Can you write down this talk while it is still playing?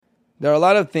There are a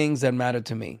lot of things that matter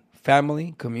to me: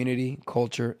 family, community,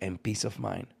 culture, and peace of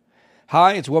mind.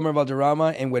 Hi, it's Wilmer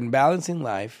Valderrama, and when balancing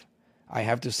life, I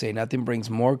have to say nothing brings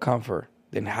more comfort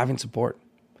than having support.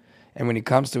 And when it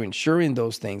comes to ensuring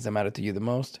those things that matter to you the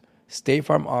most, State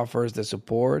Farm offers the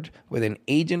support with an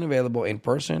agent available in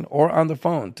person or on the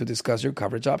phone to discuss your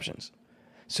coverage options.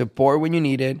 Support when you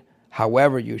need it,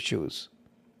 however you choose.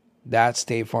 That's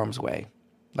State Farm's way.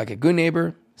 Like a good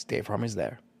neighbor, State Farm is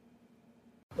there.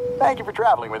 Thank you for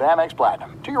traveling with Amex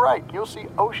Platinum. To your right, you'll see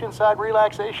oceanside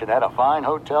relaxation at a fine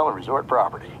hotel and resort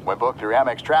property. When booked through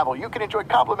Amex Travel, you can enjoy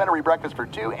complimentary breakfast for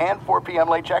 2 and 4 p.m.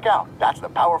 late checkout. That's the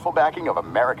powerful backing of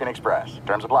American Express.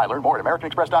 Terms apply. Learn more at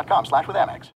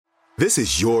americanexpress.com/withAmex. This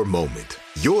is your moment,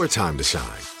 your time to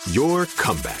shine, your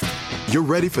comeback. You're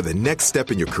ready for the next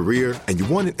step in your career, and you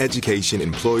want an education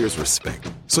employers respect.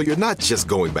 So you're not just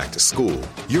going back to school,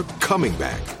 you're coming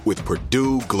back with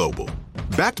Purdue Global.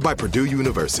 Backed by Purdue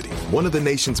University, one of the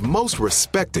nation's most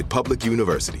respected public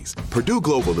universities, Purdue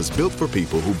Global is built for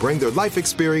people who bring their life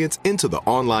experience into the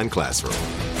online classroom.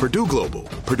 Purdue Global,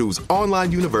 Purdue's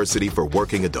online university for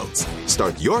working adults.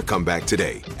 Start your comeback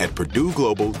today at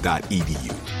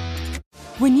purdueglobal.edu.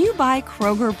 When you buy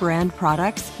Kroger brand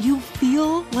products, you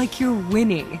feel like you're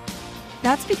winning.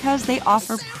 That's because they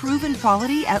offer proven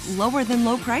quality at lower than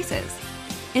low prices.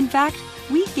 In fact,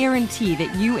 we guarantee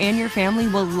that you and your family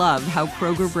will love how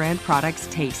Kroger brand products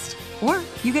taste, or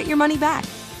you get your money back.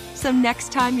 So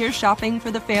next time you're shopping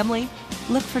for the family,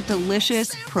 look for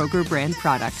delicious Kroger brand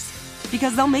products,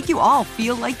 because they'll make you all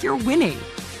feel like you're winning.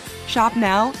 Shop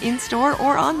now, in-store,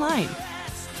 or online.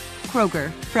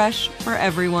 Kroger, fresh for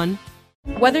everyone.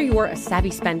 Whether you're a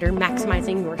savvy spender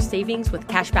maximizing your savings with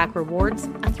cashback rewards,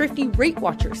 a thrifty rate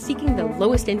watcher seeking the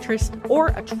lowest interest, or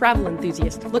a travel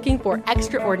enthusiast looking for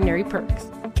extraordinary perks,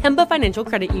 Kemba Financial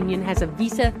Credit Union has a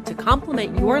visa to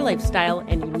complement your lifestyle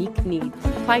and unique needs.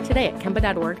 Apply today at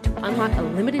Kemba.org to unlock a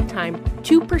limited time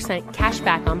 2% cash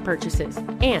back on purchases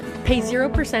and pay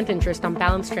 0% interest on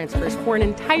balance transfers for an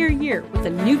entire year with a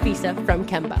new visa from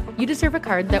Kemba. You deserve a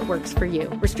card that works for you.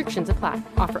 Restrictions apply.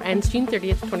 Offer ends June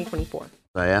 30th, 2024.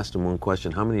 I asked him one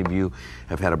question: how many of you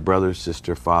have had a brother,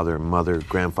 sister, father, mother,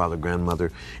 grandfather, grandmother,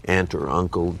 aunt or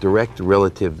uncle, direct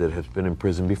relative that has been in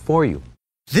prison before you?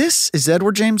 This is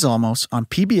Edward James Olmos on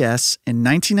PBS in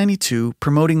 1992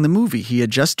 promoting the movie he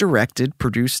had just directed,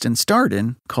 produced, and starred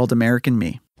in called American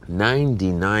Me.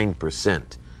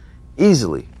 99%.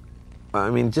 Easily. I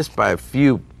mean, just by a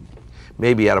few,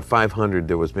 maybe out of 500,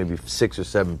 there was maybe 6 or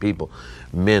 7 people,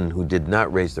 men who did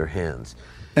not raise their hands.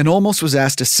 And Olmos was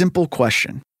asked a simple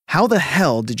question. How the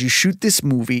hell did you shoot this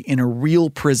movie in a real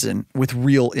prison with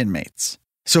real inmates?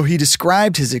 So he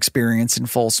described his experience in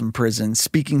Folsom Prison,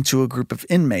 speaking to a group of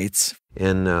inmates.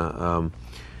 And I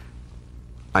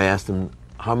asked them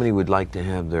how many would like to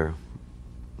have their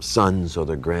sons or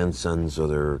their grandsons or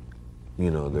their,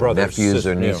 their brothers, nephews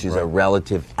or nieces or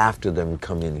relative after them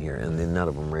come in here. And then none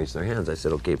of them raised their hands. I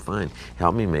said, okay, fine.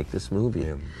 Help me make this movie.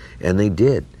 Yeah. And they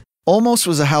did. Olmos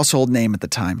was a household name at the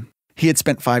time. He had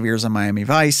spent 5 years on Miami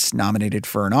Vice, nominated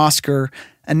for an Oscar,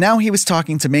 and now he was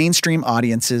talking to mainstream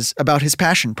audiences about his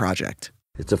passion project.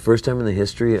 It's the first time in the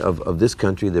history of this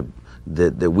country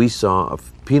that we saw a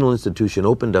penal institution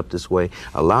opened up this way,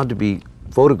 allowed to be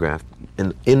photographed,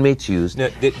 and inmates used. Now,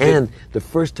 and the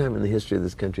first time in the history of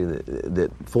this country that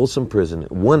Folsom Prison,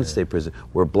 one state prison,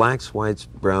 where blacks, whites,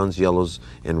 browns, yellows,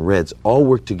 and reds all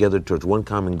work together towards one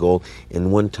common goal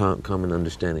and one common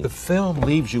understanding. The film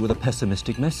leaves you with a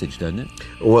pessimistic message, doesn't it?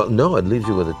 Well, no, it leaves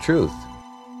you with a truth.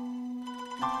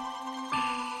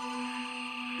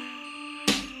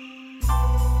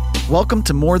 Welcome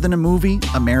to More Than a Movie,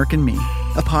 American Me,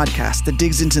 a podcast that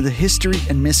digs into the history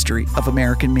and mystery of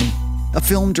American Me, a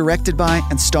film directed by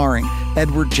and starring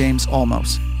Edward James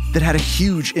Olmos that had a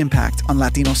huge impact on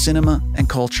Latino cinema and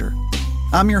culture.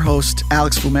 I'm your host,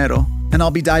 Alex Fumero, and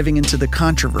I'll be diving into the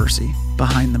controversy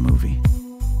behind the movie.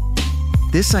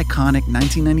 This iconic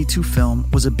 1992 film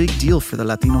was a big deal for the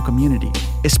Latino community,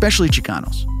 especially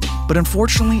Chicanos. But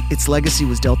unfortunately, its legacy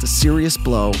was dealt a serious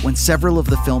blow when several of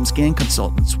the film's gang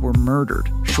consultants were murdered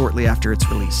shortly after its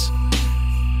release.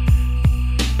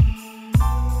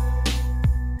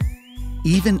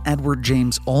 Even Edward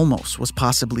James Olmos was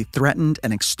possibly threatened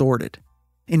and extorted.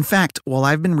 In fact, while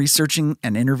I've been researching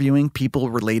and interviewing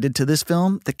people related to this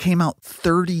film that came out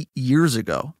 30 years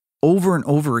ago, over and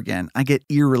over again, I get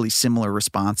eerily similar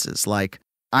responses like,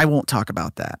 "I won't talk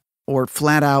about that," or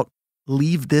flat out,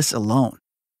 "Leave this alone."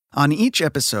 On each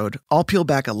episode, I'll peel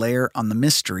back a layer on the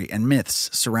mystery and myths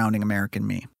surrounding American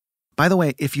Me. By the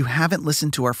way, if you haven't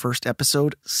listened to our first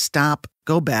episode, stop,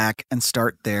 go back, and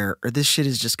start there, or this shit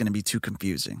is just going to be too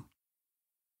confusing.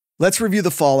 Let's review the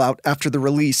fallout after the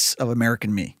release of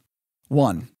American Me.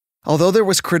 1. Although there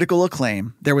was critical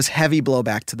acclaim, there was heavy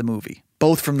blowback to the movie,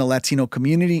 both from the Latino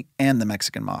community and the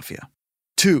Mexican mafia.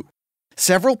 2.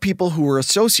 Several people who were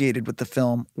associated with the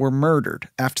film were murdered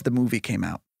after the movie came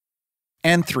out.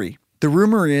 And 3. The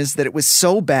rumor is that it was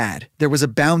so bad there was a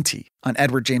bounty on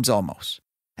Edward James Olmos.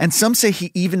 And some say he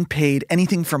even paid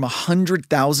anything from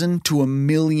 $100,000 to $1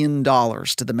 million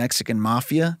to the Mexican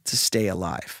mafia to stay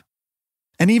alive.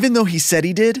 And even though he said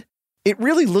he did, it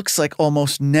really looks like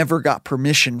Olmos never got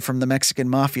permission from the Mexican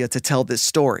mafia to tell this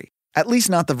story, at least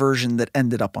not the version that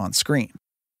ended up on screen.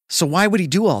 So why would he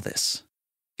do all this?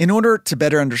 In order to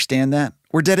better understand that,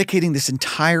 we're dedicating this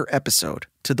entire episode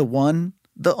to the one,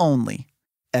 the only,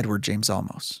 Edward James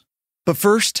Olmos. But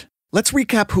first, let's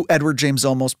recap who Edward James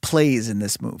Olmos plays in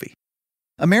this movie.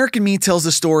 American Me tells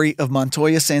the story of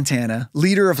Montoya Santana,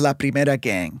 leader of La Primera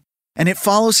gang, and it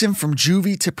follows him from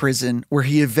juvie to prison where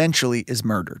he eventually is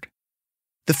murdered.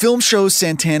 The film shows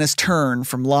Santana's turn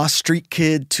from lost street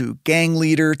kid to gang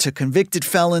leader to convicted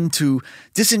felon to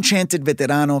disenchanted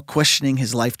veterano questioning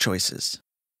his life choices.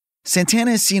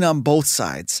 Santana is seen on both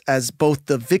sides as both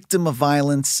the victim of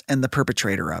violence and the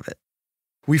perpetrator of it.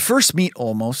 We first meet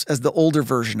Olmos as the older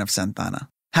version of Santana,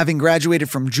 having graduated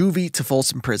from juvie to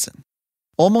Folsom Prison.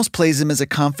 Olmos plays him as a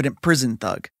confident prison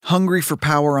thug, hungry for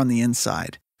power on the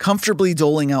inside, comfortably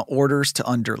doling out orders to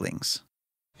underlings.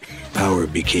 Power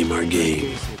became our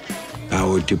game.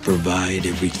 Power to provide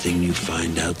everything you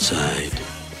find outside.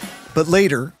 But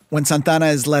later, when Santana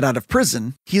is let out of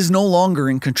prison, he is no longer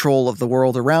in control of the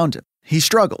world around him. He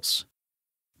struggles.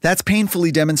 That's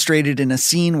painfully demonstrated in a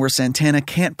scene where Santana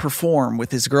can't perform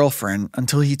with his girlfriend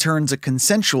until he turns a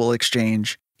consensual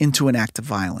exchange into an act of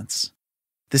violence.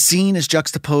 The scene is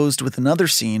juxtaposed with another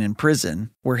scene in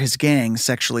prison where his gang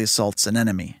sexually assaults an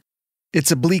enemy. It's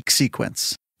a bleak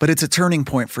sequence, but it's a turning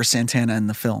point for Santana in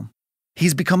the film.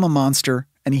 He's become a monster,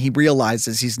 and he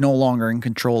realizes he's no longer in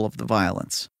control of the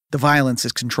violence. The violence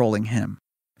is controlling him.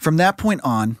 From that point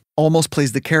on, Olmos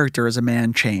plays the character as a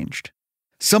man changed.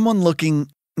 Someone looking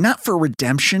not for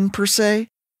redemption per se,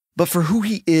 but for who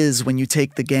he is when you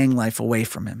take the gang life away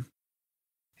from him.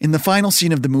 In the final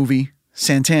scene of the movie,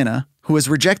 Santana, who has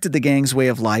rejected the gang's way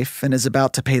of life and is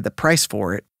about to pay the price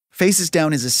for it, faces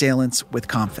down his assailants with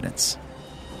confidence.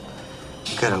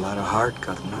 You got a lot of heart,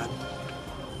 Carnal.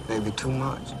 Maybe too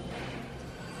much. You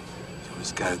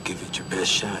always gotta give it your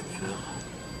best shot, you know?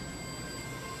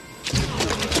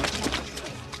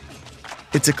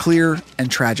 It's a clear and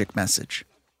tragic message.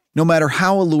 No matter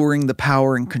how alluring the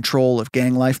power and control of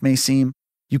gang life may seem,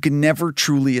 you can never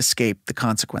truly escape the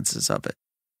consequences of it,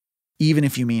 even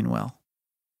if you mean well.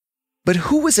 But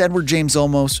who was Edward James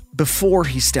Olmos before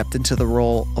he stepped into the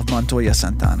role of Montoya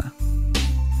Santana?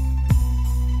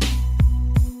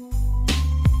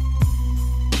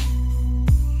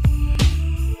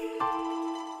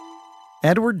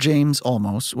 Edward James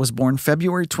Olmos was born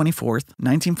February 24th,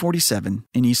 1947,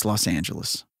 in East Los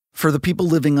Angeles. For the people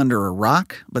living under a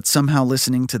rock, but somehow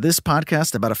listening to this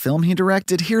podcast about a film he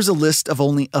directed, here's a list of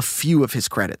only a few of his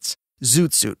credits.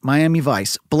 Zoot Suit, Miami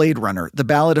Vice, Blade Runner, The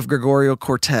Ballad of Gregorio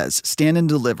Cortez, Stand and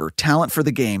Deliver, Talent for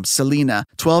the Game, Selena,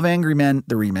 12 Angry Men,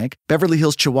 the remake, Beverly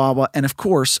Hills Chihuahua, and of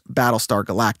course, Battlestar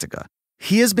Galactica.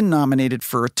 He has been nominated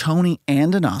for a Tony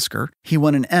and an Oscar. He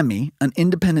won an Emmy, an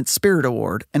Independent Spirit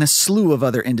Award, and a slew of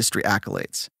other industry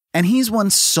accolades. And he's won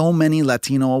so many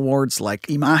Latino awards like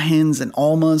Imagens and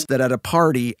Olmos that at a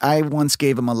party, I once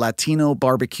gave him a Latino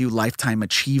Barbecue Lifetime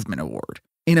Achievement Award.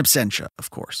 In absentia,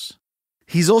 of course.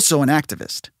 He's also an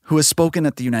activist who has spoken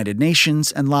at the United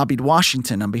Nations and lobbied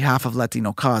Washington on behalf of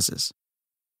Latino causes.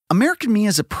 American Me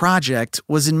as a project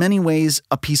was in many ways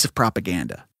a piece of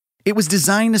propaganda. It was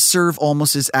designed to serve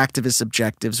Olmos' activist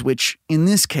objectives, which, in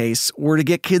this case, were to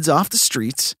get kids off the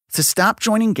streets, to stop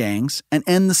joining gangs, and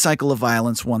end the cycle of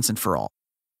violence once and for all.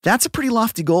 That's a pretty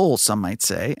lofty goal, some might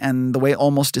say, and the way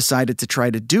Olmos decided to try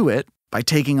to do it, by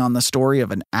taking on the story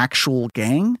of an actual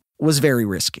gang, was very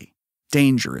risky.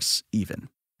 Dangerous, even.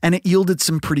 And it yielded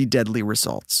some pretty deadly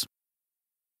results.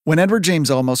 When Edward James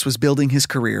Olmos was building his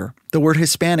career, the word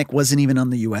Hispanic wasn't even on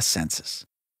the U.S. Census.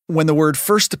 When the word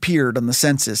first appeared on the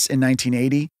census in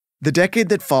 1980, the decade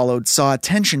that followed saw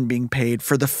attention being paid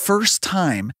for the first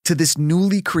time to this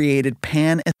newly created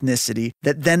pan-ethnicity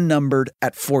that then numbered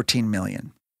at 14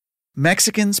 million.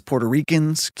 Mexicans, Puerto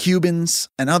Ricans, Cubans,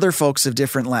 and other folks of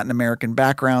different Latin American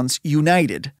backgrounds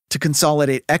united to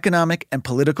consolidate economic and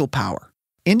political power.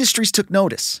 Industries took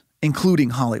notice,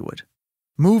 including Hollywood.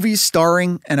 Movies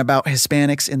starring and about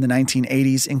Hispanics in the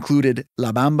 1980s included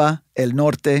La Bamba, El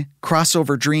Norte,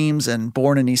 Crossover Dreams, and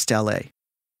Born in East LA.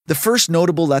 The first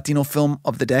notable Latino film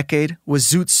of the decade was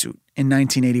Zoot Suit in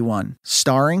 1981,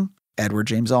 starring Edward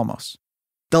James Olmos.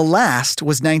 The last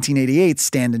was 1988's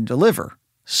Stand and Deliver,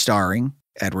 starring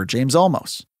Edward James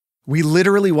Olmos. We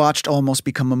literally watched Olmos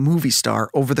become a movie star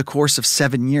over the course of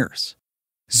 7 years.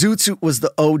 Zoot Suit was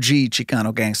the OG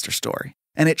Chicano gangster story,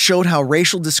 and it showed how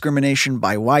racial discrimination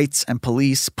by whites and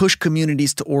police pushed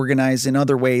communities to organize in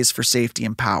other ways for safety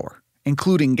and power,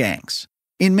 including gangs.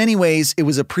 In many ways, it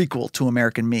was a prequel to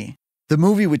American Me. The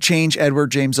movie would change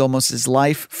Edward James Olmos'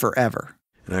 life forever.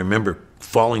 And I remember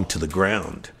falling to the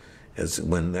ground as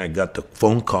when I got the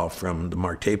phone call from the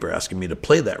Mark Taper asking me to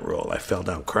play that role. I fell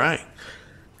down crying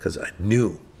because I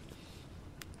knew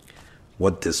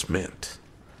what this meant.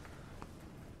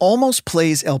 Olmos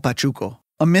plays El Pachuco,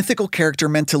 a mythical character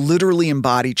meant to literally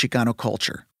embody Chicano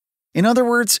culture. In other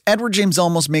words, Edward James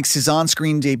Olmos makes his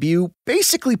on-screen debut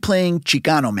basically playing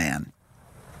Chicano Man.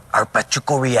 Our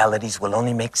Pachuco realities will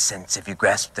only make sense if you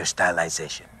grasp their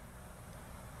stylization.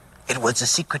 It was a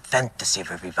secret fantasy of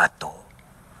every vato,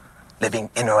 living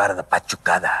in or out of the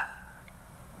Pachucada,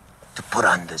 to put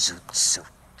on the Zoot Suit.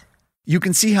 You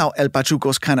can see how El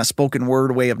Pachuco's kind of spoken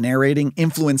word way of narrating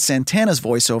influenced Santana's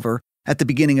voiceover at the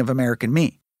beginning of American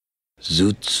Me.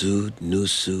 Zoot Suit, new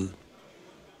suit.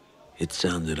 It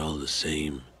sounded all the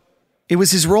same. It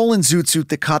was his role in Zoot Suit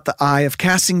that caught the eye of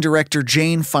casting director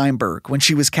Jane Feinberg when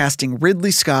she was casting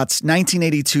Ridley Scott's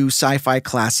 1982 sci-fi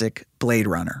classic Blade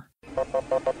Runner.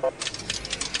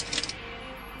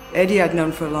 Eddie I'd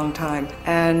known for a long time,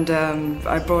 and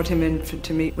I brought him in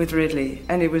to meet with Ridley.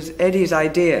 And it was Eddie's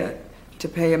idea to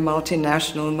play a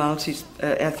multinational,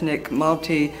 multi-ethnic,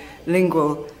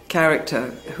 multilingual character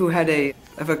who had a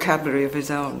vocabulary of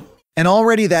his own. And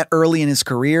already that early in his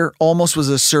career, Olmos was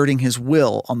asserting his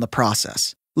will on the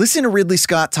process. Listen to Ridley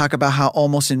Scott talk about how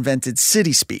Olmos invented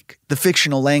city speak, the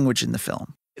fictional language in the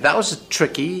film. That was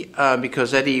tricky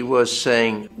because Eddie was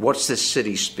saying, what's this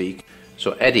city speak?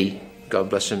 So Eddie, God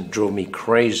bless him, drove me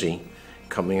crazy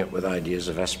coming up with ideas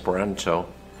of Esperanto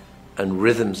and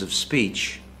rhythms of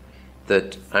speech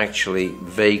that actually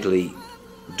vaguely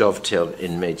dovetailed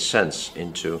and made sense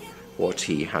into what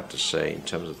he had to say in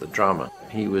terms of the drama.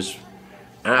 He was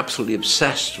absolutely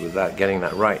obsessed with that, getting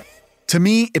that right. To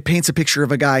me, it paints a picture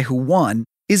of a guy who, one,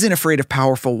 isn't afraid of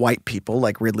powerful white people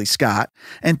like Ridley Scott,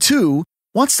 and two,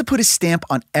 wants to put his stamp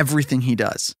on everything he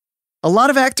does. A lot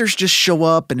of actors just show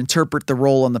up and interpret the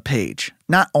role on the page,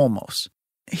 not Olmos.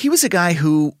 He was a guy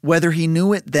who, whether he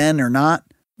knew it then or not,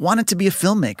 wanted to be a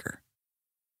filmmaker.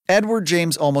 Edward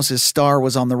James Olmos' star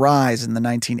was on the rise in the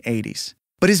 1980s.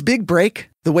 But his big break,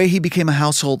 the way he became a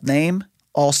household name,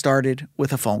 all started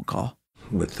with a phone call.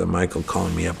 With Michael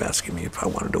calling me up asking me if I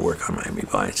wanted to work on Miami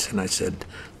Vice. And I said,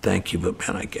 thank you, but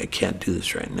man, I can't do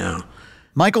this right now.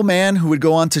 Michael Mann, who would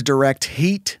go on to direct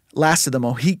Heat, Last of the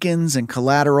Mohicans, and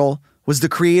Collateral, was the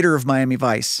creator of Miami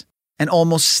Vice, and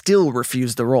almost still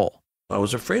refused the role. I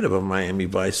was afraid of Miami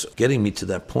Vice getting me to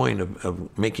that point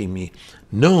of making me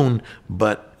known,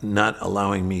 but not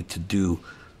allowing me to do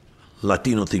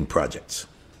Latino-themed projects.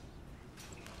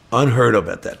 Unheard of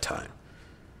at that time.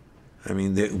 I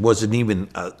mean, there wasn't even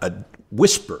a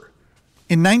whisper.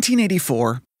 In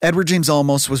 1984, Edward James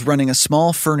Olmos was running a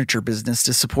small furniture business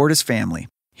to support his family.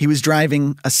 He was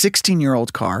driving a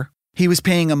 16-year-old car. He was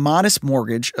paying a modest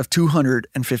mortgage of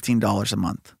 $215 a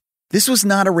month. This was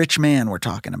not a rich man we're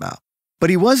talking about. But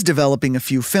he was developing a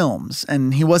few films,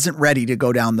 and he wasn't ready to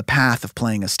go down the path of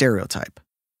playing a stereotype.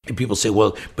 And people say,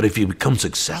 well, but if you become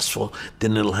successful,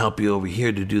 then it'll help you over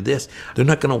here to do this. They're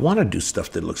not going to want to do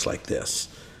stuff that looks like this.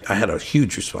 I had a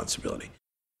huge responsibility.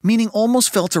 Meaning Olmos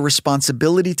felt a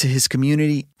responsibility to his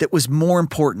community that was more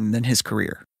important than his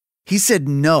career. He said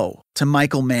no to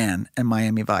Michael Mann and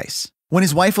Miami Vice. When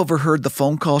his wife overheard the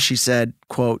phone call, she said,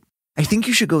 quote, "I think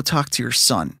you should go talk to your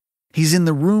son. He's in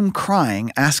the room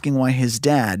crying, asking why his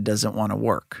dad doesn't want to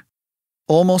work."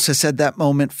 Olmos has said that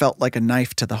moment felt like a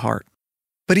knife to the heart.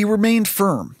 But he remained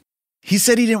firm. He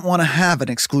said he didn't want to have an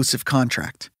exclusive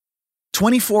contract.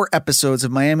 24 episodes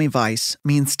of Miami Vice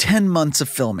means 10 months of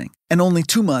filming and only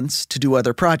 2 months to do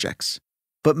other projects.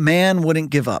 But Mann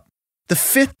wouldn't give up. The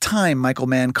 5th time Michael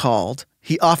Mann called,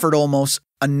 he offered Olmos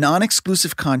a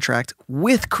non-exclusive contract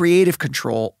with creative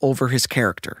control over his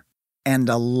character and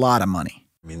a lot of money.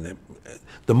 I mean,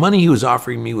 the money he was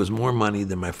offering me was more money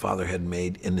than my father had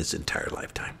made in his entire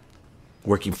lifetime.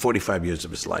 Working 45 years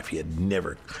of his life, he had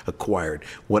never acquired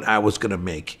what I was going to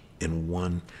make in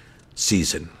one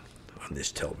season on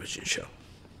this television show.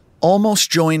 Olmos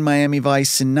joined Miami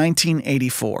Vice in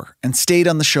 1984 and stayed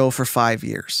on the show for 5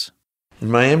 years. In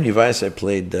Miami Vice, I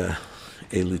played a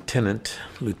lieutenant,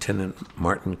 Lieutenant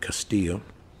Martin Castillo,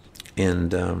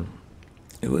 and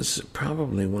It was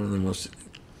probably one of the most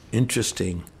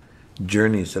interesting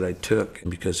journeys that I took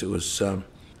because it was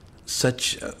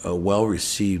such a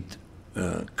well-received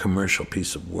commercial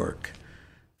piece of work.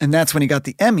 And that's when he got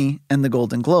the Emmy and the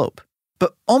Golden Globe.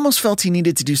 But Olmos felt he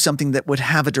needed to do something that would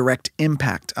have a direct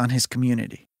impact on his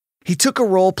community. He took a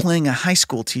role playing a high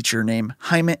school teacher named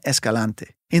Jaime Escalante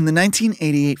in the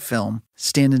 1988 film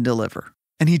Stand and Deliver.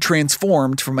 And he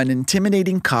transformed from an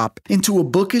intimidating cop into a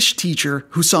bookish teacher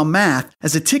who saw math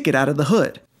as a ticket out of the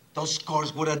hood. Those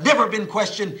scores would have never been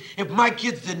questioned if my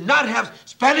kids did not have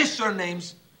Spanish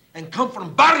surnames and come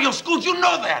from barrio schools. You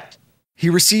know that.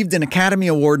 He received an Academy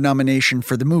Award nomination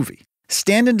for the movie.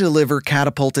 Stand and Deliver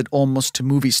catapulted Olmos to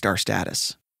movie star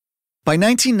status. By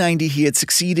 1990, he had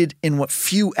succeeded in what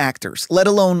few actors, let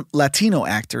alone Latino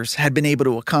actors, had been able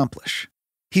to accomplish.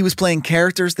 He was playing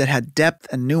characters that had depth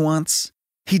and nuance.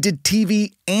 He did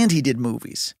TV and he did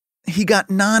movies. He got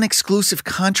non-exclusive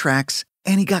contracts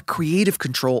and he got creative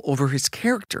control over his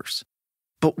characters.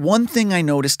 But one thing I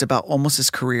noticed about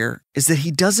Olmos' career is that he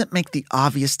doesn't make the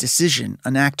obvious decision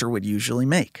an actor would usually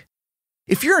make.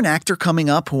 If you're an actor coming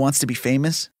up who wants to be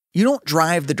famous, you don't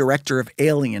drive the director of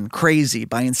Alien crazy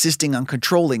by insisting on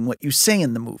controlling what you say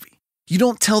in the movie. You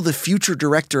don't tell the future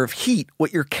director of Heat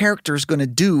what your character is going to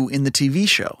do in the TV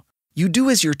show. You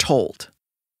do as you're told.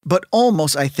 But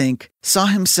Olmos, I think, saw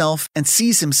himself and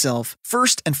sees himself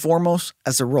first and foremost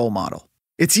as a role model.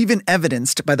 It's even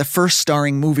evidenced by the first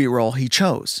starring movie role he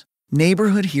chose,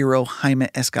 neighborhood hero Jaime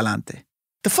Escalante.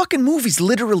 The fucking movie's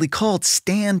literally called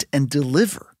Stand and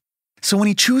Deliver. So when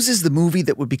he chooses the movie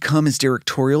that would become his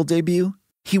directorial debut,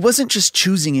 he wasn't just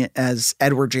choosing it as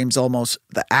Edward James Olmos,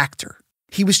 the actor.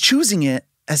 He was choosing it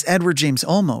as Edward James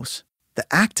Olmos, the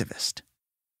activist.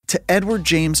 To Edward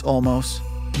James Olmos,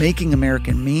 Making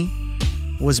American Me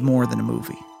was more than a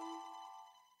movie.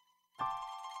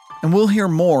 And we'll hear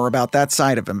more about that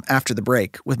side of him after the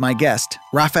break with my guest,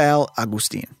 Rafael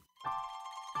Agustin.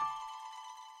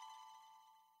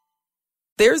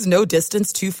 There's no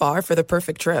distance too far for the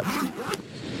perfect trip.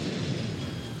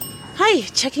 Hi,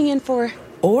 checking in for...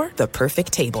 Or the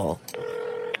perfect table.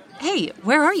 Hey,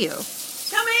 where are you?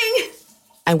 Coming!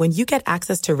 And when you get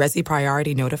access to Resi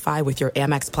Priority Notify with your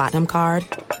Amex Platinum card...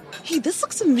 Hey, this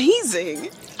looks amazing.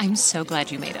 I'm so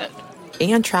glad you made it.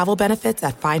 And travel benefits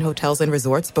at fine hotels and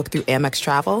resorts booked through Amex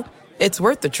Travel, it's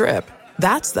worth the trip.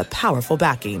 That's the powerful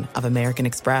backing of American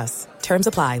Express. Terms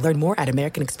apply. Learn more at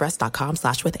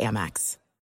americanexpress.com/withAmex.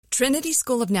 Trinity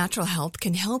School of Natural Health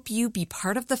can help you be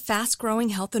part of the fast-growing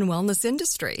health and wellness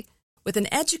industry. With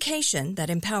an education that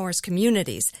empowers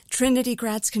communities, Trinity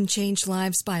grads can change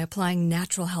lives by applying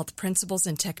natural health principles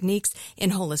and techniques in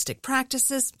holistic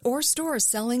practices or stores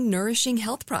selling nourishing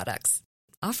health products.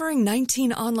 Offering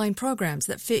 19 online programs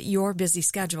that fit your busy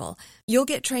schedule, you'll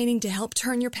get training to help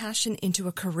turn your passion into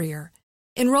a career.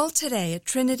 Enroll today at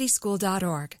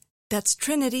trinityschool.org. That's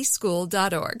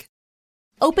trinityschool.org.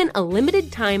 Open a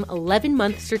limited-time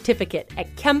 11-month certificate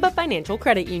at Kemba Financial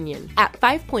Credit Union. At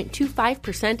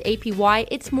 5.25% APY,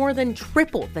 it's more than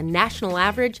triple the national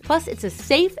average, plus it's a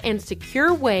safe and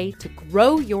secure way to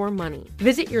grow your money.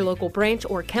 Visit your local branch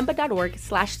or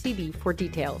kemba.org/CD for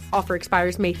details. Offer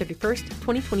expires May 31st,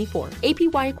 2024.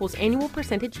 APY equals annual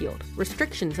percentage yield.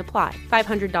 Restrictions apply.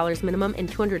 $500 minimum and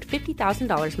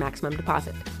 $250,000 maximum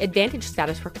deposit. Advantage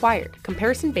status required.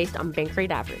 Comparison based on bank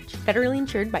rate average. Federally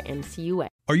insured by NCUA.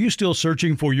 Are you still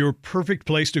searching for your perfect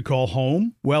place to call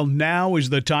home? Well, now is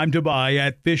the time to buy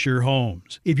at Fisher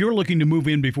Homes. If you're looking to move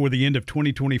in before the end of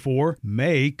 2024,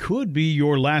 May could be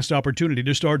your last opportunity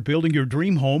to start building your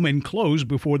dream home and close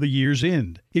before the year's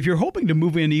end. If you're hoping to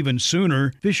move in even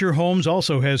sooner, Fisher Homes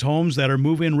also has homes that are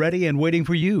move-in ready and waiting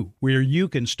for you, where you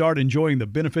can start enjoying the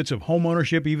benefits of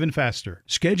homeownership even faster.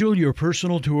 Schedule your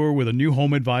personal tour with a new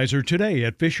home advisor today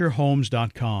at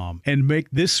FisherHomes.com and make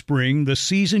this spring the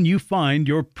season you find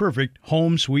your perfect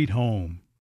home sweet home.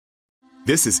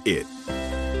 This is it.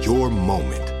 Your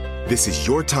moment. This is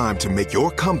your time to make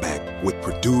your comeback with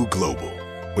Purdue Global.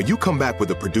 When you come back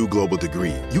with a Purdue Global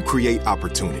degree, you create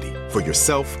opportunity for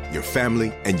yourself, your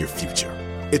family, and your future.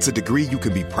 It's a degree you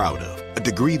can be proud of, a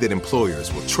degree that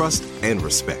employers will trust and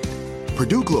respect.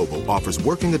 Purdue Global offers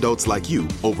working adults like you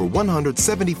over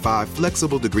 175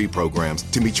 flexible degree programs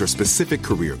to meet your specific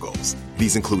career goals.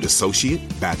 These include associate,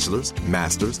 bachelor's,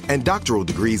 master's, and doctoral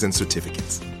degrees and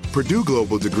certificates. Purdue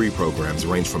Global degree programs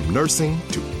range from nursing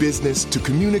to business to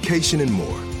communication and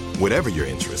more. Whatever your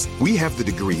interest, we have the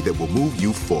degree that will move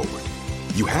you forward.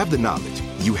 You have the knowledge,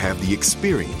 you have the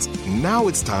experience. Now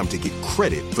it's time to get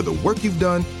credit for the work you've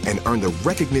done and earn the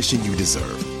recognition you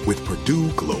deserve with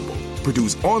Purdue Global,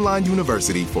 Purdue's online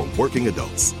university for working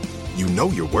adults. You know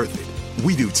you're worth it.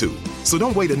 We do too. So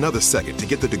don't wait another second to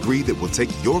get the degree that will take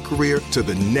your career to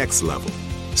the next level.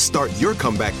 Start your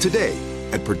comeback today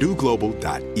at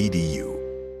purdueglobal.edu.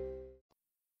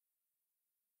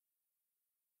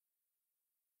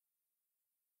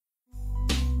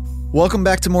 Welcome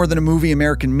back to More Than a Movie,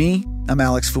 American Me. I'm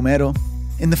Alex Fumero.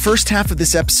 In the first half of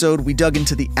this episode, we dug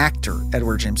into the actor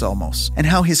Edward James Olmos and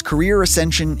how his career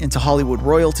ascension into Hollywood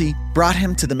royalty brought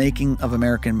him to the making of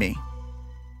American Me.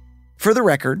 For the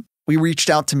record, we reached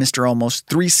out to Mr. Olmos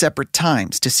 3 separate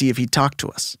times to see if he'd talk to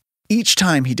us. Each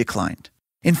time he declined.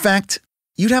 In fact,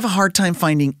 you'd have a hard time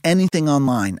finding anything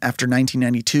online after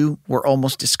 1992 where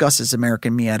Olmos discusses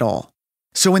American Me at all.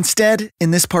 So instead,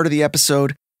 in this part of the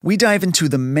episode, we dive into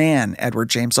the man Edward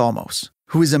James Olmos,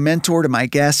 who is a mentor to my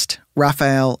guest,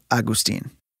 Rafael Agustin.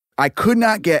 I could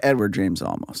not get Edward James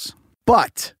Olmos,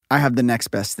 but I have the next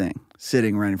best thing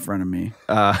sitting right in front of me.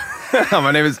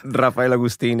 My name is Rafael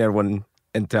Agustin. Everyone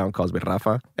in town calls me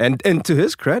Rafa. And to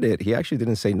his credit, he actually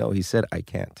didn't say no. He said, I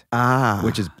can't.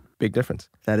 Which is big difference.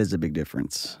 That is a big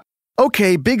difference.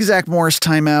 Okay, big Zach Morris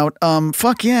timeout.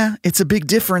 Fuck yeah, it's a big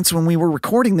difference. When we were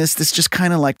recording this just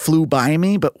kind of like flew by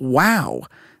me, but wow.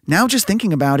 Now just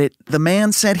thinking about it, the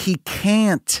man said he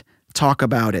can't talk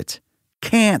about it.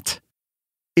 Can't.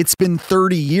 It's been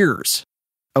 30 years.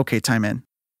 Okay, time in.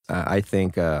 I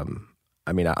think, I'm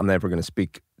never going to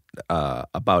speak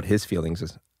about his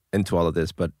feelings into all of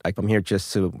this, but I'm here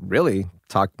just to really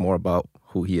talk more about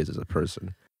who he is as a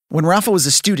person. When Rafa was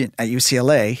a student at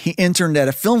UCLA, he interned at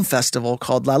a film festival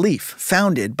called La Leaf,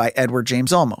 founded by Edward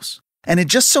James Olmos. And it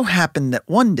just so happened that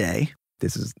one day...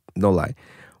 This is no lie.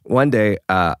 One day,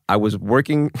 I was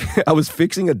working, I was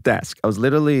fixing a desk. I was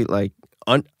literally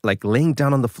laying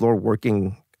down on the floor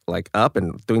working up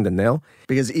and doing the nail.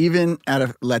 Because even at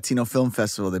a Latino film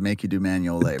festival, they make you do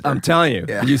manual labor. I'm telling you,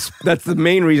 that's the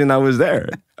main reason I was there.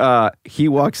 He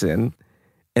walks in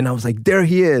and I was like, there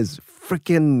he is.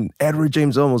 Freaking Edward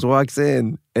James Olmos walks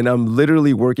in and I'm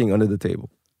literally working under the table.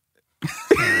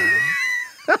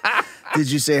 Did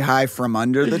you say hi from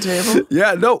under the table?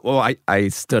 Yeah, no. Well, I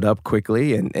stood up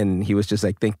quickly and he was just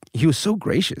like, he was so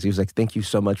gracious. He was like, thank you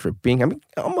so much for being, I'm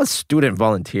a student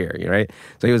volunteer, right?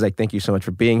 So he was like, thank you so much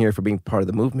for being here, for being part of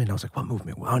the movement. And I was like, what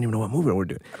movement? Well, I don't even know what movement we're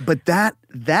doing. But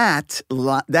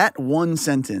that one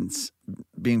sentence,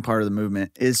 being part of the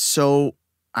movement, is so,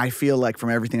 I feel like from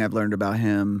everything I've learned about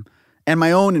him and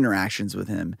my own interactions with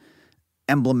him,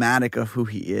 emblematic of who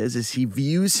he is he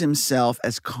views himself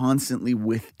as constantly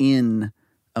within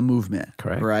a movement.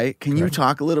 Correct. Right? Can you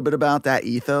talk a little bit about that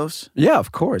ethos? Yeah,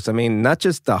 of course. I mean, not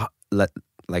just the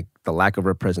lack of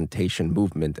representation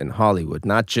movement in Hollywood,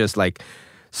 not just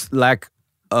lack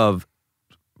of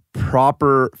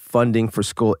proper funding for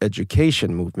school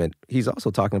education movement. He's also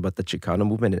talking about the Chicano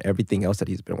movement and everything else that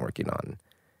he's been working on.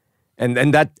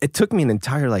 And that it took me an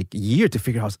entire year to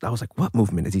figure out. I was like, what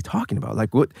movement is he talking about?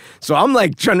 What? So I'm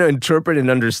trying to interpret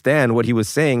and understand what he was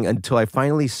saying until I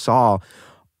finally saw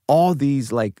all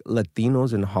these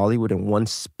Latinos in Hollywood in one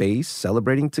space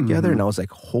celebrating together. Mm-hmm. And I was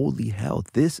like, holy hell,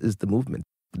 this is the movement.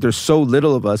 There's so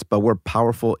little of us, but we're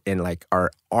powerful in our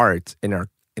art and our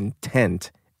intent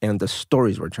and the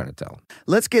stories we're trying to tell.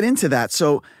 Let's get into that.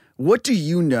 So what do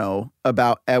you know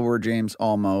about Edward James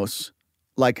Olmos?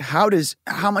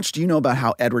 How much do you know about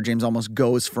how Edward James Olmos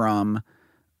goes from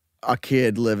a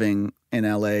kid living in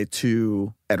LA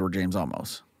to Edward James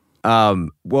Olmos?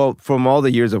 Well, from all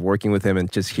the years of working with him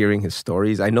and just hearing his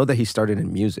stories, I know that he started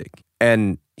in music.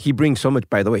 And he brings so much,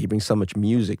 by the way, he brings so much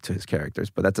music to his characters,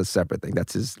 but that's a separate thing.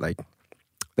 That's his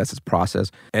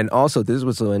process. And also, this is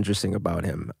what's so interesting about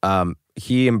him.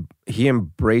 He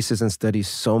embraces and studies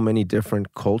so many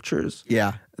different cultures.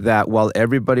 Yeah. That while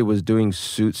everybody was doing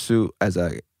Suit as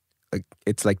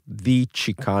it's like the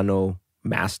Chicano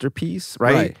masterpiece,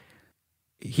 right?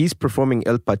 He's performing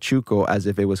El Pachuco as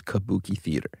if it was kabuki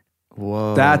theater.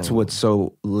 Whoa. That's what's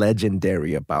so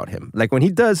legendary about him. When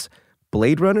he does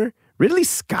Blade Runner, Ridley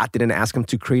Scott didn't ask him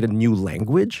to create a new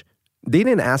language. They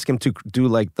didn't ask him to do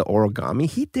the origami.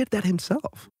 He did that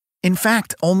himself. In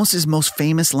fact, Olmos' most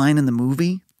famous line in the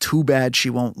movie, too bad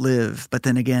she won't live, but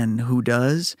then again, who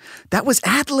does? That was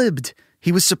ad-libbed.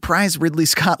 He was surprised Ridley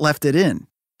Scott left it in.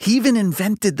 He even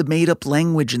invented the made-up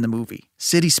language in the movie,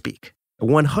 city speak.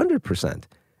 100%.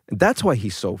 That's why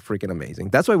he's so freaking amazing.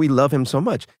 That's why we love him so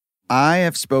much. I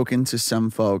have spoken to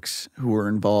some folks who were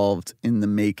involved in the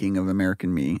making of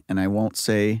American Me, and I won't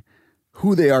say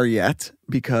who they are yet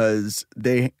because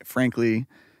they, frankly,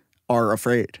 are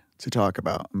afraid to talk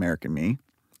about American Me.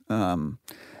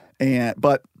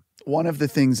 But one of the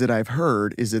things that I've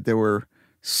heard is that there were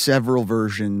several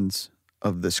versions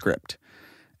of the script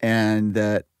and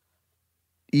that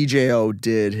EJO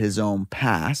did his own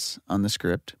pass on the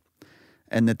script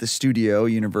and that the studio,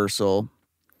 Universal,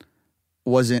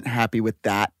 wasn't happy with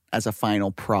that as a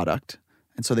final product.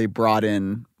 And so they brought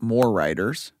in more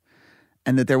writers,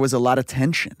 and that there was a lot of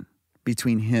tension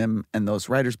between him and those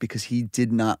writers because he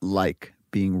did not like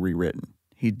being rewritten.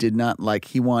 He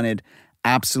wanted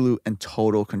absolute and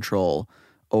total control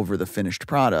over the finished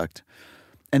product.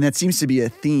 And that seems to be a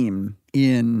theme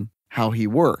in how he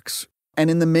works. And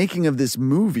in the making of this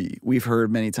movie, we've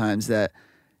heard many times that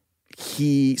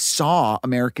he saw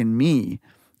American Me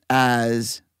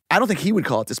as, I don't think he would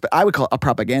call it this, but I would call it a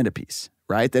propaganda piece,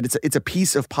 right? That it's a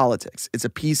piece of politics. It's a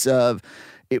piece of,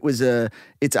 I'm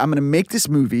going to make this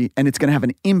movie and it's going to have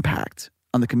an impact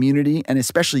on the community and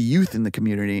especially youth in the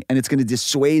community, and it's going to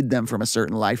dissuade them from a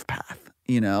certain life path,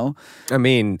 you know? I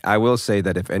mean, I will say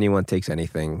that if anyone takes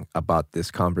anything about this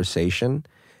conversation,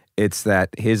 it's that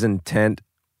his intent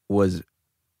was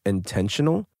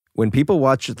intentional. When people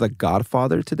watch The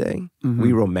Godfather today,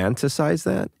 we romanticize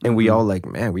that, and we all like,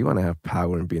 man, we want to have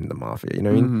power and be in the mafia. You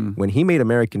know what I mean? When he made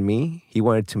American Me, he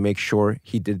wanted to make sure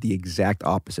he did the exact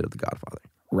opposite of The Godfather.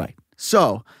 Right.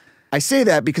 So I say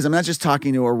that because I'm not just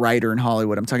talking to a writer in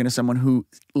Hollywood. I'm talking to someone who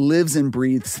lives and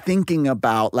breathes thinking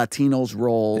about Latinos'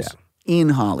 roles in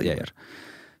Hollywood. Yeah.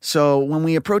 So when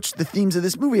we approach the themes of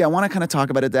this movie, I want to kind of talk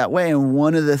about it that way. And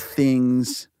one of the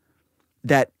things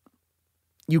that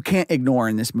you can't ignore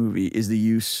in this movie is the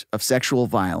use of sexual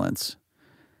violence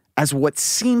as what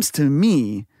seems to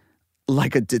me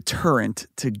like a deterrent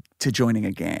to joining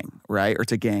a gang, right? Or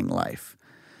to gang life.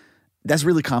 That's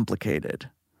really complicated.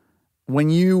 When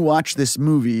you watch this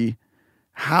movie,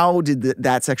 how did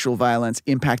that sexual violence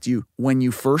impact you when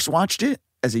you first watched it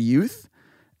as a youth?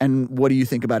 And what do you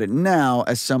think about it now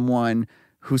as someone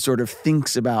who sort of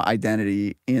thinks about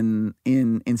identity in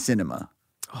cinema?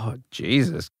 Oh,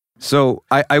 Jesus. So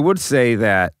I would say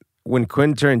that when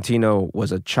Quentin Tarantino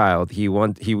was a child, he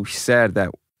said that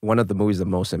one of the movies that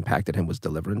most impacted him was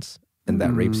Deliverance and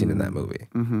that rape scene in that movie.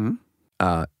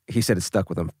 He said it stuck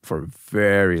with him for a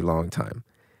very long time.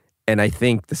 And I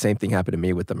think the same thing happened to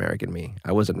me with American Me.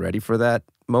 I wasn't ready for that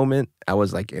moment. I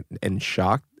was like in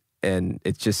shock, and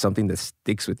it's just something that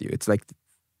sticks with you. It's like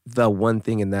the one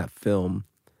thing in that film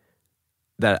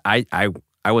that I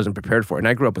wasn't prepared for. And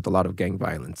I grew up with a lot of gang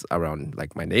violence around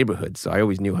like my neighborhood. So I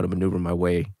always knew how to maneuver my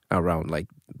way around like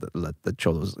the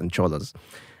cholos and cholas.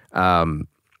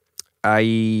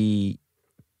 I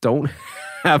don't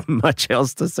have much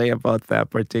else to say about that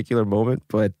particular moment,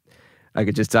 but I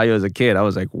could just tell you as a kid, I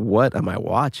was like, what am I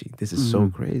watching? This is so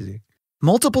crazy.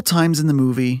 Multiple times in the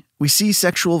movie, we see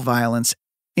sexual violence.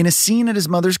 In a scene at his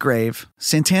mother's grave,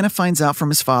 Santana finds out from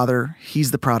his father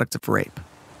he's the product of rape.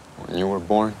 When you were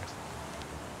born,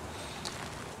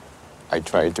 I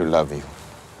tried to love you.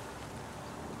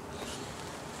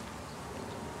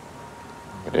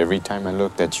 But every time I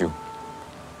looked at you,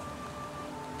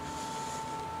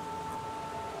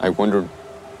 I wondered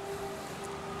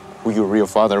who your real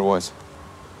father was.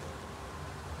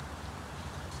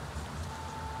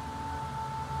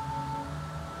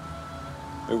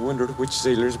 I wondered which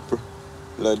sailor's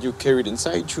blood you carried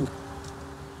inside you.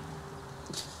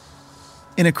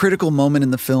 In a critical moment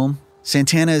in the film,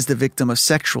 Santana is the victim of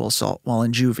sexual assault while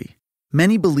in juvie.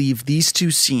 Many believe these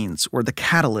two scenes were the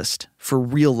catalyst for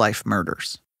real-life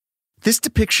murders. This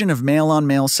depiction of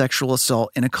male-on-male sexual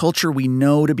assault in a culture we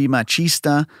know to be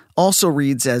machista also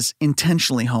reads as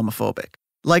intentionally homophobic.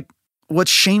 Like,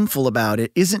 what's shameful about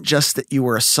it isn't just that you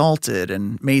were assaulted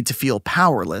and made to feel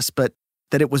powerless, but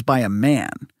that it was by a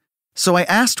man. So I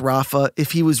asked Rafa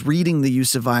if he was reading the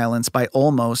use of violence by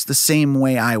Olmos the same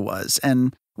way I was,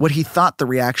 and what he thought the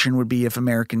reaction would be if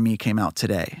American Me came out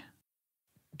today.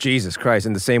 Jesus Christ,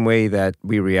 in the same way that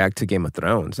we react to Game of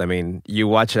Thrones. I mean, you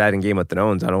watch that in Game of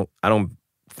Thrones, I don't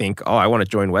think, oh, I want to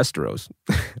join Westeros.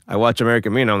 I watch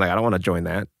American Me and I'm like, I don't want to join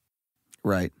that.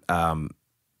 Right.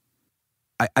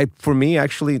 For me,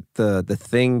 actually, the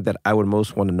thing that I would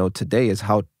most want to know today is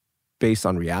how based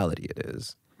on reality it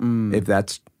is. If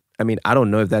that's, I mean, I don't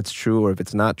know if that's true or if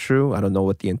it's not true. I don't know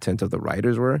what the intent of the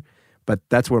writers were, but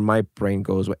that's where my brain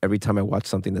goes every time I watch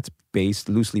something that's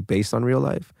loosely based on real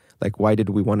life. Like, why did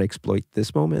we want to exploit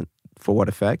this moment? For what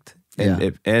effect?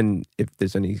 And if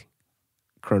there's any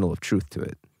kernel of truth to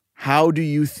it. How do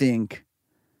you think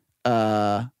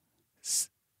a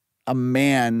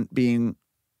man being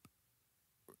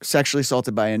sexually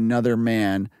assaulted by another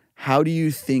man, how do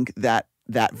you think that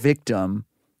victim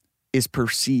is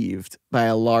perceived by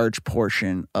a large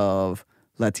portion of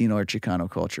Latino or Chicano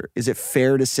culture? Is it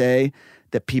fair to say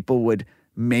that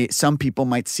some people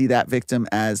might see that victim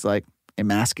as like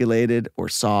emasculated or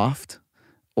soft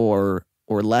or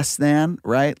or less than,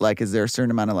 right? Like, is there a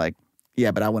certain amount of like,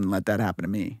 yeah, but I wouldn't let that happen to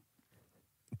me?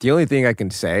 The only thing I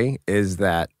can say is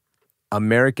that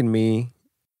American Me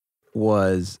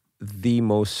was the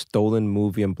most stolen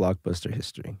movie in blockbuster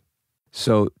history.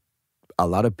 So a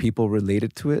lot of people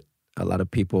related to it. A lot of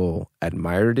people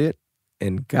admired it.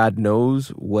 And God knows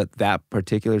what that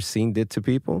particular scene did to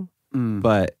people.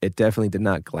 But it definitely did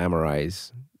not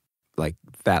glamorize like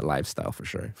that lifestyle for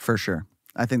sure. For sure.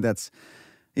 I think that's,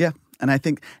 yeah. And I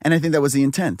think that was the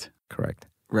intent. Correct.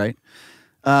 Right?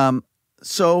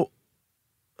 So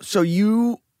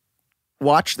you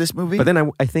watched this movie? But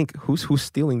then I think who's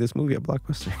stealing this movie at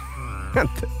Blockbuster?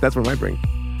 That's where my brain.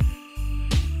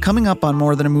 Coming up on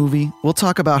More Than a Movie, we'll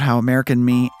talk about how American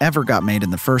Me ever got made in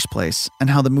the first place and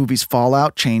how the movie's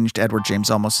fallout changed Edward James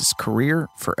Olmos' career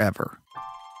forever.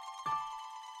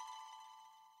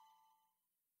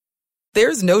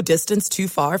 There's no distance too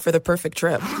far for the perfect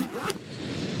trip.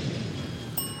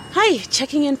 Hi,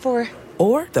 checking in for...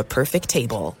 Or the perfect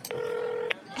table.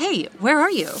 Hey, where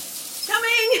are you?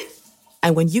 Coming!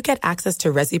 And when you get access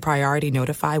to Resi Priority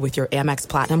Notify with your Amex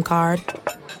Platinum card...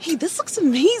 Hey, this looks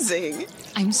amazing.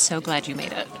 I'm so glad you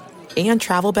made it. And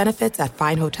travel benefits at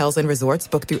fine hotels and resorts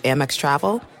booked through Amex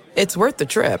Travel, it's worth the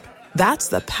trip. That's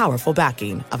the powerful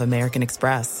backing of American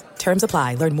Express. Terms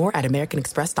apply. Learn more at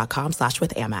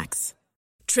americanexpress.com/withAmex.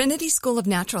 Trinity School of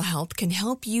Natural Health can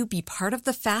help you be part of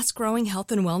the fast-growing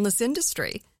health and wellness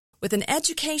industry. With an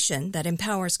education that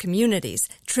empowers communities,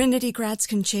 Trinity grads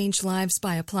can change lives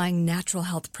by applying natural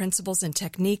health principles and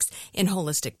techniques in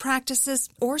holistic practices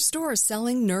or stores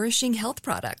selling nourishing health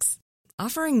products.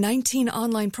 Offering 19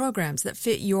 online programs that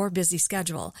fit your busy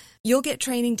schedule, you'll get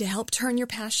training to help turn your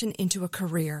passion into a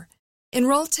career.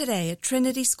 Enroll today at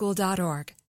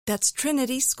trinityschool.org. That's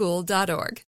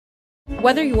trinityschool.org.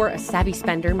 Whether you're a savvy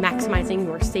spender maximizing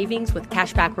your savings with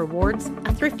cashback rewards,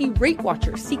 a thrifty rate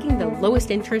watcher seeking the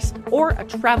lowest interest, or a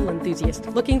travel enthusiast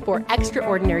looking for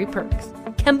extraordinary perks,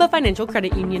 Kemba Financial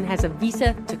Credit Union has a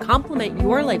visa to complement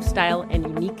your lifestyle and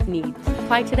unique needs.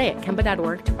 Apply today at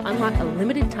Kemba.org to unlock a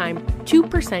limited-time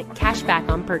 2% cash back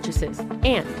on purchases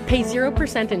and pay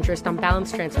 0% interest on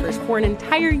balance transfers for an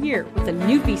entire year with a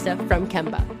new visa from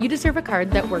Kemba. You deserve a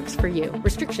card that works for you.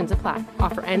 Restrictions apply.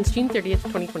 Offer ends June 30th,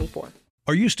 2024.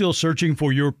 Are you still searching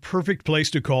for your perfect place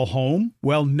to call home?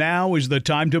 Well, now is the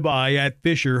time to buy at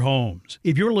Fisher Homes.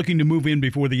 If you're looking to move in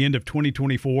before the end of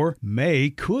 2024,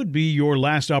 May could be your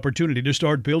last opportunity to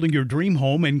start building your dream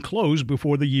home and close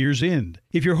before the year's end.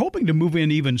 If you're hoping to move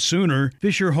in even sooner,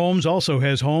 Fisher Homes also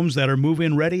has homes that are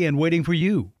move-in ready and waiting for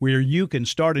you, where you can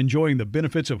start enjoying the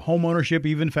benefits of homeownership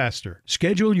even faster.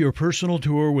 Schedule your personal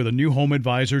tour with a new home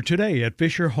advisor today at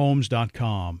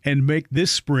FisherHomes.com and make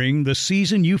this spring the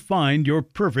season you find your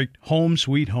perfect home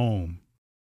sweet home.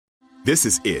 This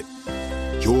is it.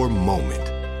 Your moment.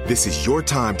 This is your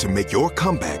time to make your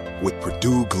comeback with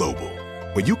Purdue Global.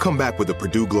 When you come back with a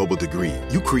Purdue Global degree,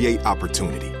 you create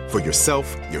opportunity for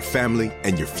yourself, your family,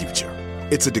 and your future.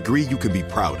 It's a degree you can be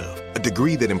proud of, a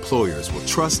degree that employers will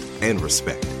trust and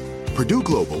respect. Purdue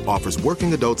Global offers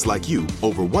working adults like you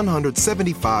over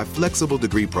 175 flexible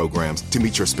degree programs to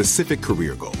meet your specific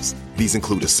career goals. These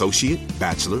include associate,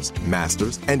 bachelor's,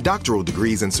 master's, and doctoral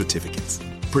degrees and certificates.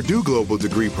 Purdue Global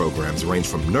degree programs range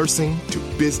from nursing to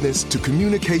business to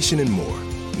communication and more.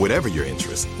 Whatever your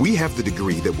interest, we have the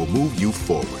degree that will move you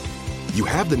forward. You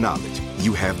have the knowledge,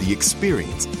 you have the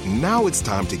experience. Now it's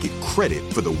time to get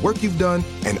credit for the work you've done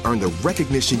and earn the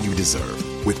recognition you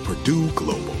deserve with Purdue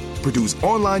Global, Purdue's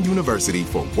online university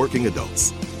for working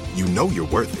adults. You know you're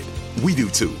worth it. We do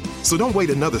too. So don't wait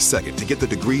another second to get the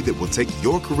degree that will take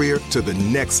your career to the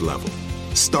next level.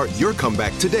 Start your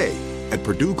comeback today at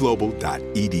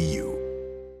purdueglobal.edu.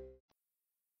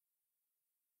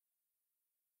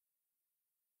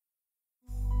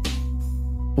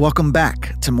 Welcome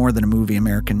back to More Than a Movie,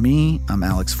 American Me. I'm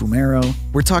Alex Fumero.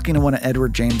 We're talking to one of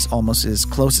Edward James Olmos'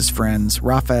 closest friends,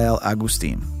 Rafael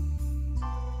Agustin.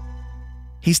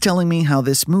 He's telling me how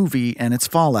this movie and its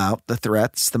fallout, the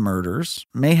threats, the murders,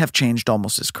 may have changed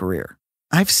Olmos' career.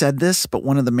 I've said this, but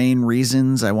one of the main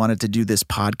reasons I wanted to do this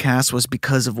podcast was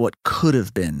because of what could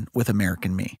have been with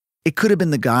American Me. It could have been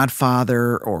The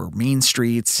Godfather or Mean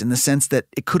Streets in the sense that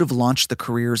it could have launched the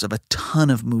careers of a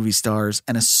ton of movie stars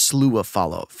and a slew of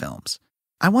follow-up films.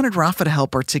 I wanted Rafa to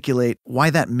help articulate why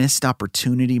that missed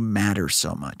opportunity matters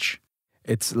so much.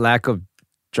 It's lack of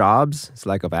jobs, it's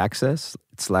lack of access,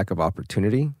 it's lack of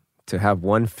opportunity. To have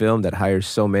one film that hires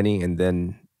so many and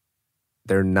then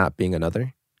there not being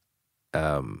another.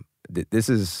 This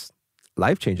is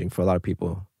life-changing for a lot of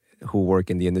people who work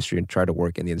in the industry and try to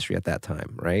work in the industry at that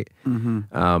time, right?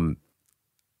 Mm-hmm.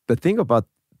 The thing about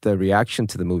the reaction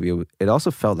to the movie, it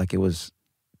also felt like it was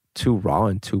too raw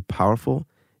and too powerful,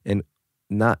 and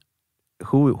not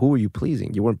who were you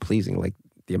pleasing? You weren't pleasing like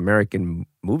the American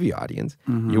movie audience.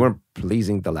 Mhm. You weren't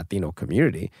pleasing the Latino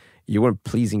community. You weren't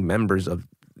pleasing members of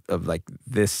like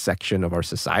this section of our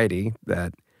society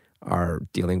that are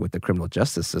dealing with the criminal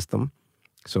justice system.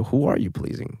 So who are you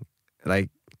pleasing? Like,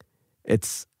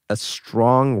 it's a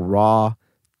strong, raw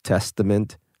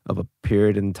testament of a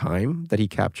period in time that he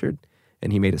captured,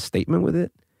 and he made a statement with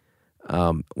it.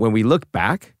 When we look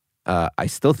back, I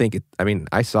still think it, I mean,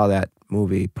 I saw that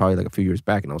movie probably like a few years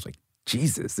back, and I was like,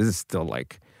 Jesus, this is still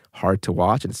like hard to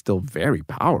watch, and it's still very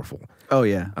powerful. Oh,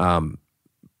 yeah.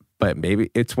 But maybe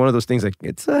it's one of those things like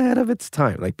it's ahead of its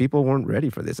time. Like people weren't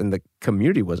ready for this, and the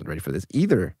community wasn't ready for this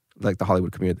either, like the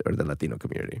Hollywood community or the Latino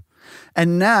community.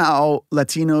 And now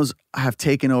Latinos have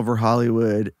taken over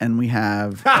Hollywood, and we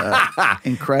have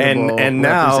incredible and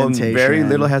now representation. very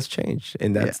little has changed,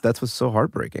 and that's what's so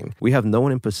heartbreaking. We have no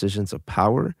one in positions of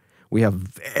power. We have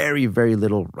very, very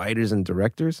little writers and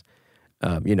directors.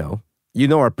 You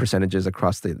know our percentages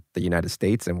across the United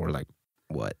States, and we're like,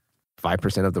 what,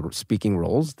 5% of the speaking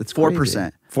roles? That's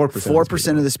 4%.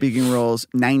 4% of the speaking roles,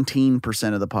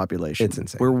 19% of the population. It's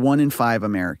insane. We're 1 in 5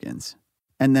 Americans.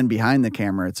 And then behind the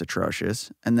camera, it's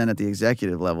atrocious. And then at the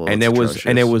executive level, and it's atrocious.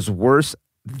 And it was worse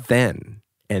then.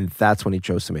 And that's when he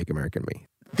chose to make American Me.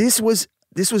 This was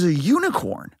a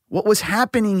unicorn. What was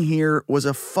happening here was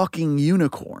a fucking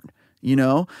unicorn, you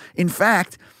know? In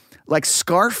fact, like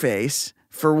Scarface,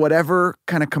 for whatever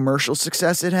kind of commercial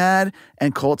success it had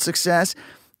and cult success,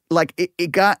 like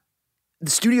the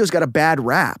studios got a bad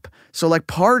rap. So like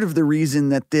part of the reason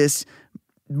that this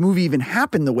movie even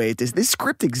happened the way it is, this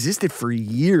script existed for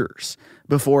years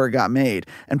before it got made.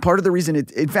 And part of the reason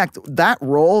in fact, that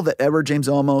role that Edward James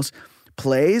Olmos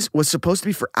plays was supposed to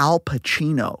be for Al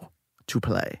Pacino to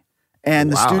play. And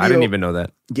the studio, I didn't even know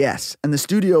that. Yes. And the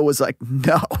studio was like,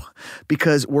 no,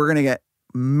 because we're going to get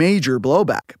major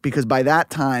blowback, because by that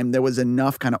time there was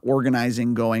enough kind of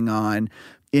organizing going on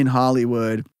in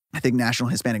Hollywood. I think National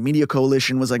Hispanic Media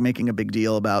Coalition was like making a big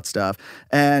deal about stuff.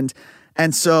 And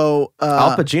so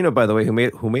Al Pacino, by the way,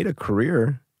 who made a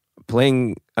career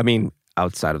playing, I mean,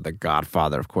 outside of The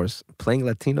Godfather, of course, playing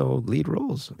Latino lead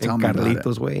roles. Tell in me about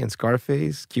Carlito's Way, and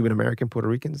Scarface, Cuban American, Puerto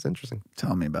Rican. It's interesting.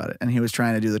 Tell me about it. And he was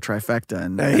trying to do the trifecta.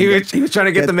 And he was trying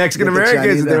to get the Mexican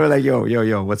Americans, and they were like,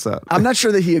 yo, what's up? I'm not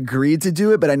sure that he agreed to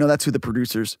do it, but I know that's who the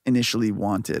producers initially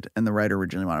wanted and the writer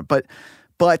originally wanted.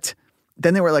 But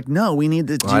then they were like, no, we need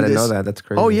to do this. I didn't know that. That's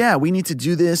crazy. Oh, yeah, we need to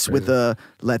do this with a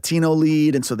Latino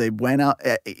lead. And so they went out,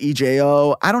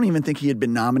 EJO. I don't even think he had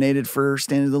been nominated for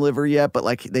Stand and Deliver yet, but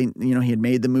like he had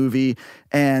made the movie,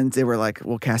 and they were like,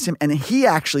 we'll cast him. And he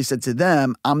actually said to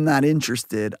them, I'm not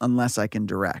interested unless I can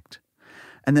direct.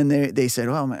 And then they said,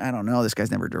 well, I don't know, this guy's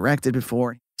never directed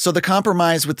before. So the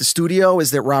compromise with the studio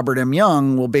is that Robert M.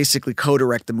 Young will basically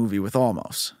co-direct the movie with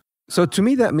Olmos. So to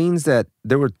me, that means that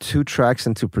there were 2 tracks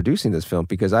into producing this film,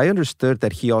 because I understood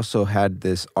that he also had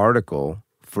this article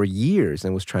for years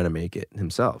and was trying to make it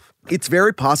himself. It's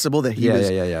very possible that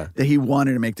that he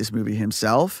wanted to make this movie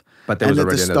himself, but there was and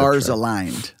that already the stars track.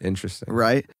 aligned. Interesting,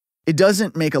 right? It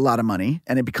doesn't make a lot of money,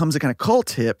 and it becomes a kind of cult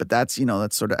hit, but that's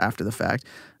sort of after the fact.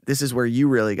 This is where you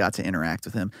really got to interact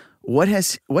with him. What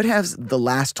has the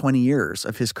last 20 years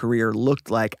of his career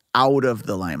looked like out of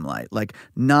the limelight? Like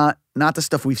not the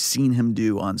stuff we've seen him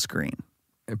do on screen.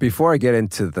 Before I get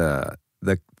into the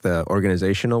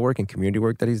organizational work and community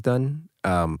work that he's done,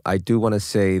 I do want to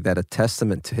say that a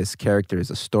testament to his character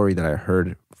is a story that I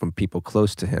heard from people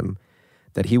close to him,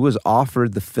 that he was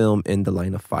offered the film In the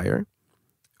Line of Fire,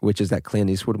 which is that Clint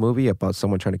Eastwood movie about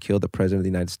someone trying to kill the president of the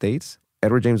United States.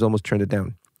 Edward James almost turned it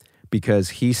down, because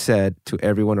he said to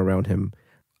everyone around him,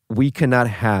 we cannot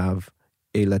have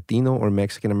a Latino or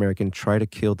Mexican American try to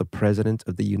kill the president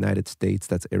of the United States.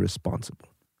 That's irresponsible.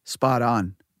 Spot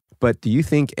on. But do you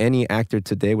think any actor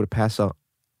today would pass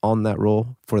on that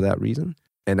role for that reason?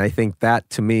 And I think that,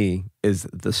 to me, is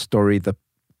the story that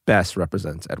best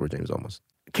represents Edward James Olmos.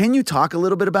 Can you talk a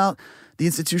little bit about the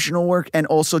institutional work, and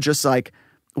also just like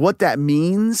what that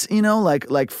means,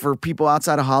 like for people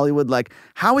outside of Hollywood? Like,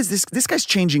 how is this guy's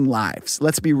changing lives?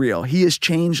 Let's be real. He has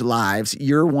changed lives.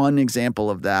 You're one example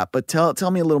of that, but tell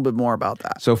me a little bit more about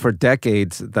that. So for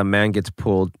decades, the man gets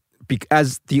pulled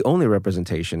as the only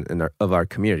representation of our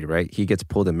community, right? He gets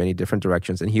pulled in many different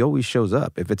directions, and he always shows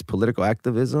up. If it's political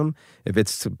activism, if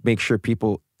it's to make sure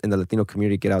people in the Latino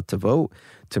community get out to vote,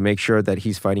 to make sure that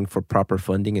he's fighting for proper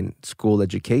funding in school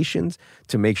educations,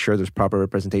 to make sure there's proper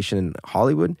representation in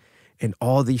Hollywood. And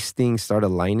all these things start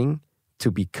aligning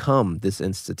to become this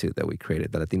institute that we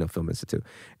created, the Latino Film Institute.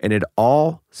 And it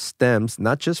all stems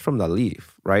not just from the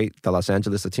LIF, right? The Los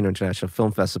Angeles Latino International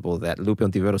Film Festival that Lupe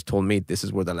Ontiveros told me this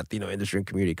is where the Latino industry and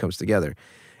community comes together.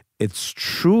 It's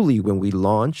truly when we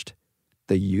launched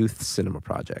the Youth Cinema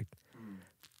Project.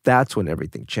 That's when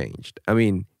everything changed. I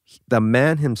mean, the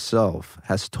man himself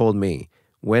has told me,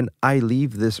 when I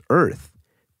leave this earth,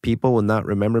 people will not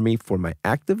remember me for my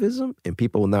activism and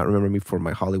people will not remember me for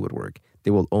my Hollywood work. They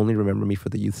will only remember me for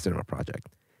the Youth Cinema Project.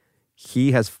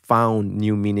 He has found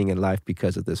new meaning in life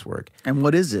because of this work. And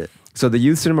what is it? So the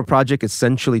Youth Cinema Project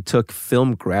essentially took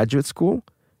film graduate school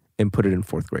and put it in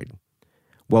 4th grade.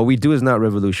 What we do is not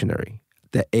revolutionary.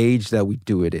 The age that we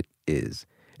do it is.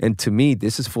 And to me,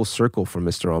 this is full circle for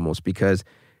Mr. Olmos because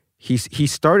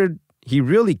he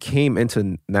really came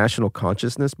into national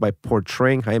consciousness by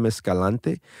portraying Jaime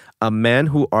Escalante, a man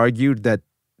who argued that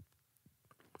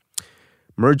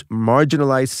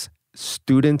marginalized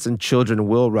students and children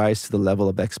will rise to the level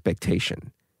of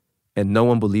expectation. And no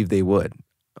one believed they would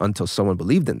until someone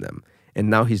believed in them. And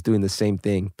now he's doing the same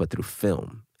thing, but through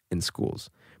film in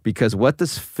schools. Because what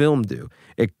does film do?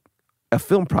 A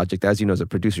film project, as you know as a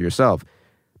producer yourself,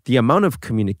 the amount of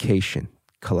communication,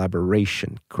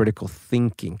 collaboration, critical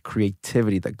thinking,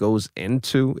 creativity that goes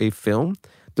into a film,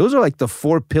 those are like the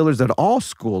 4 pillars that all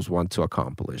schools want to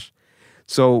accomplish.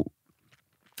 So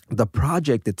the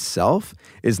project itself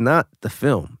is not the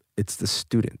film, it's the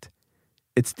student.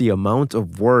 It's the amount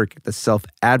of work, the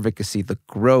self-advocacy, the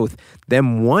growth,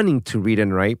 them wanting to read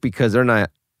and write because they're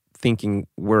not thinking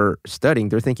we're studying,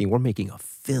 they're thinking we're making a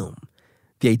film.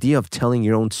 The idea of telling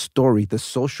your own story, the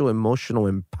social,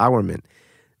 emotional empowerment,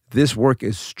 this work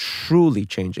is truly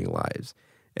changing lives.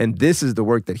 And this is the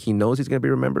work that he knows he's going to be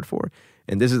remembered for.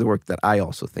 And this is the work that I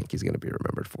also think he's going to be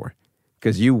remembered for.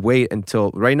 Because you wait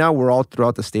until, right now we're all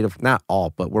throughout the state of, not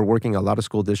all, but we're working a lot of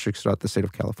school districts throughout the state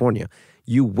of California.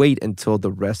 You wait until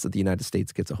the rest of the United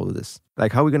States gets a hold of this.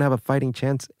 Like, how are we going to have a fighting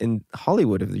chance in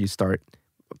Hollywood if you start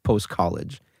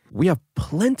post-college? We have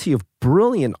plenty of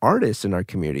brilliant artists in our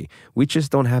community. We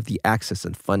just don't have the access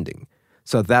and funding.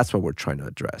 So that's what we're trying to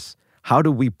address. How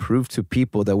do we prove to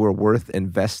people that we're worth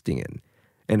investing in?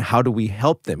 And how do we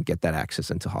help them get that access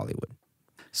into Hollywood?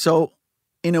 So,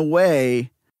 in a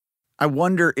way, I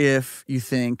wonder if you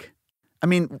think, I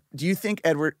mean, do you think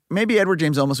Edward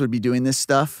James Olmos would be doing this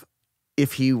stuff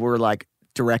if he were like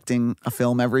directing a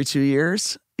film every 2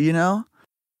 years, you know?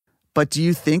 But do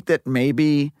you think that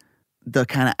maybe the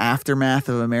kind of aftermath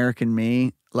of American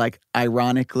Me, like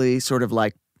ironically sort of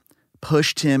like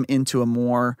pushed him into a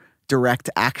more direct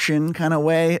action kind of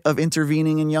way of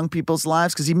intervening in young people's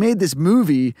lives? Because he made this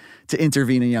movie to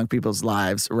intervene in young people's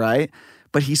lives, right?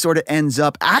 But he sort of ends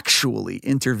up actually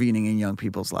intervening in young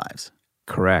people's lives.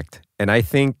 Correct. And I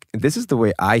think this is the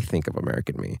way I think of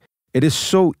American Me. It is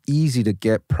so easy to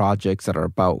get projects that are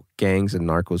about gangs and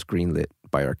narcos greenlit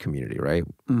by our community, right?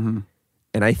 Mm-hmm.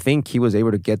 And I think he was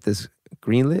able to get this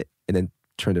greenlit and then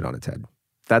turned it on its head.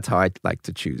 That's how I'd like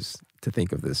to choose to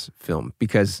think of this film,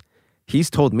 because he's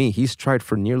told me he's tried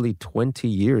for nearly 20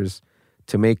 years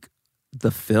to make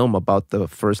the film about the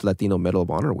first Latino Medal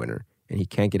of Honor winner, and he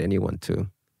can't get anyone to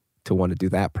want to do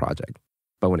that project.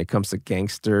 But when it comes to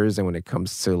gangsters and when it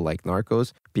comes to like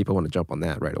narcos, people want to jump on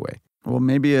that right away. Well,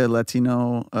 maybe a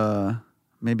Latino,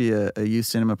 maybe a youth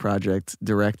cinema project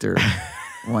director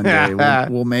one day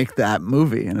will make that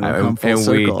movie and it'll come full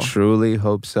circle. We truly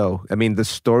hope so. I mean, the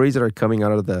stories that are coming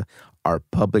out of our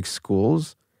public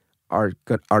schools are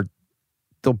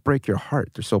they'll break your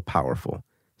heart. They're so powerful,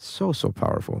 so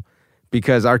powerful,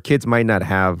 because our kids might not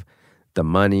have the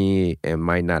money and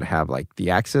might not have like the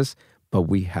access, but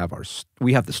we have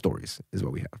the stories is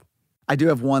what we have. I do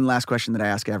have one last question that I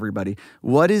ask everybody.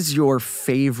 What is your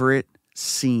favorite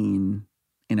scene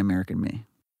in American Me?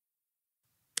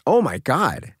 Oh my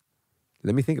God.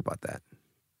 Let me think about that.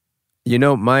 You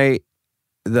know,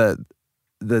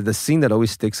 the scene that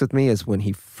always sticks with me is when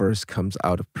he first comes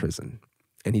out of prison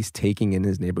and he's taking in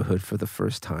his neighborhood for the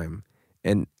first time.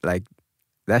 And like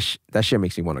that shit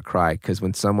makes me want to cry, because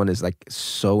when someone is like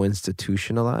so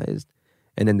institutionalized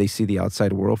and then they see the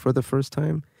outside world for the first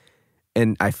time,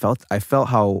 and I felt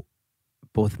how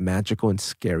both magical and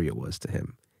scary it was to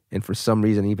him. And for some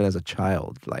reason, even as a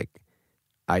child, like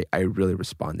I really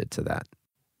responded to that.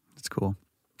 That's cool.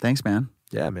 Thanks, man.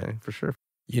 Yeah, man, for sure.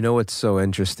 You know what's so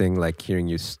interesting, like hearing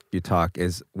you talk,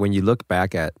 is when you look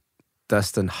back at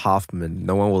Dustin Hoffman,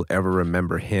 no one will ever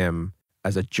remember him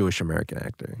as a Jewish American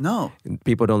actor. No. And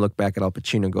people don't look back at Al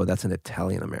Pacino and go, that's an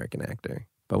Italian American actor.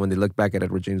 But when they look back at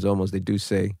Edward James Olmos, they do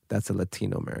say that's a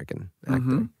Latino American actor.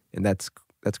 Mm-hmm. And that's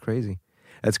crazy.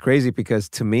 That's crazy because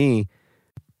to me,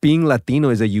 being Latino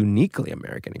is a uniquely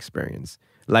American experience.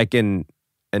 Like in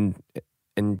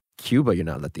Cuba, you're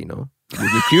not Latino.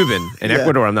 You're Cuban. In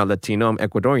Ecuador, I'm not Latino. I'm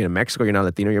Ecuadorian. In Mexico, you're not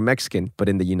Latino. You're Mexican. But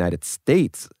in the United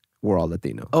States, we're all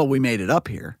Latino. Oh, we made it up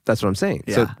here. That's what I'm saying.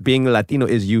 Yeah. So being Latino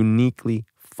is uniquely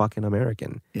fucking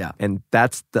American. Yeah. And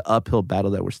that's the uphill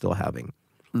battle that we're still having.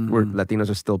 Where Latinos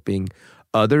are still being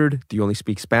othered. Do you only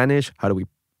speak Spanish? How do we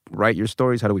write your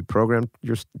stories? How do we program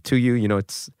to you? You know,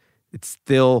 it's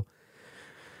still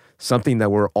something that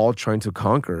we're all trying to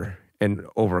conquer and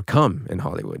overcome in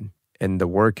Hollywood. And the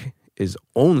work is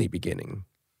only beginning.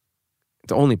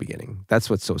 It's only beginning. That's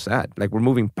what's so sad. Like, we're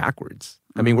moving backwards.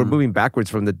 I mean, we're moving backwards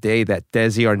from the day that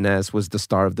Desi Arnaz was the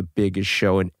star of the biggest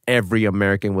show and every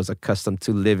American was accustomed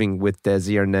to living with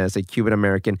Desi Arnaz, a Cuban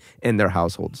American, in their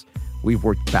households. We've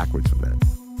worked backwards from that.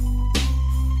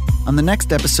 On the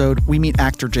next episode, we meet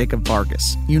actor Jacob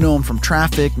Vargas. You know him from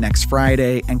Traffic, Next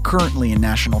Friday, and currently in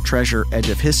National Treasure, Edge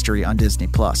of History on Disney+.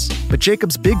 But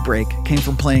Jacob's big break came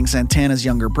from playing Santana's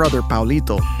younger brother,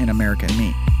 Paulito, in American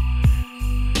Me.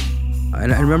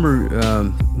 And I remember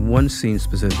one scene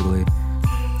specifically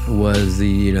was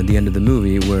the end of the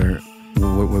movie where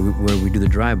we do the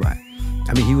drive-by.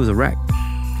 I mean, he was a wreck.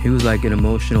 He was like an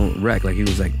emotional wreck. Like, he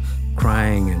was like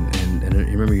crying, and I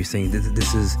remember you saying, this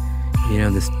is,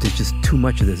 there's just too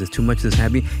much of this. There's too much of this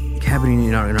happening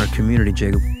in our community,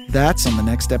 Jacob. That's on the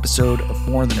next episode of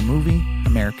More Than a Movie,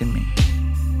 American Me.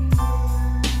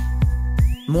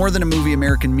 More Than a Movie,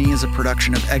 American Me is a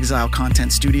production of Exile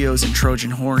Content Studios and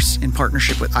Trojan Horse in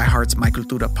partnership with iHeart's My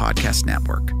Cultura podcast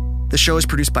network. The show is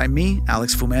produced by me,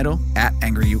 Alex Fumero, at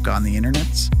Angry Yuka on the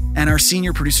internets, and our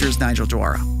senior producer is Nigel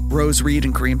Dwara. Rose Reed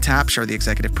and Kareem Tapsh are the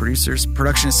executive producers.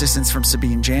 Production assistants from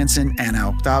Sabine Jansen, Ana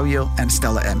Octavio, and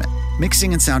Stella Emmett.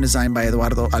 Mixing and sound design by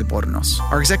Eduardo Albornoz.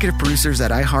 Our executive producers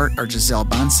at iHeart are Giselle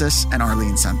Bances and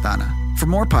Arlene Santana. For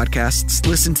more podcasts,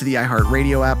 listen to the iHeart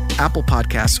Radio app, Apple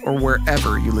Podcasts, or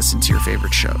wherever you listen to your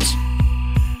favorite shows.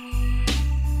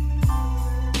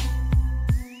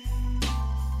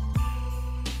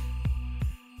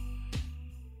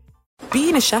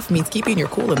 Being a chef means keeping your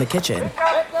cool in the kitchen.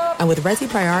 And with Resi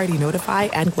Priority Notify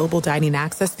and Global Dining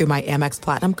Access through my Amex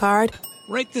Platinum card,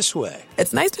 Right this way.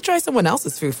 it's nice to try someone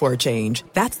else's food for a change.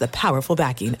 That's the powerful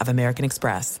backing of American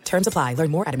Express. Terms apply.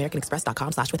 Learn more at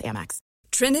americanexpress.com/withAmex.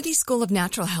 Trinity School of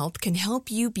Natural Health can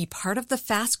help you be part of the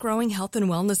fast-growing health and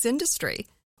wellness industry.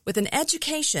 With an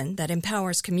education that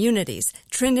empowers communities,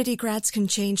 Trinity grads can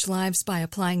change lives by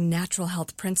applying natural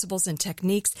health principles and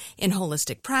techniques in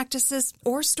holistic practices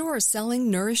or stores selling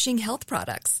nourishing health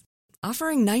products.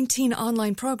 Offering 19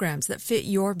 online programs that fit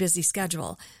your busy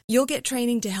schedule, you'll get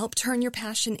training to help turn your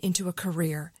passion into a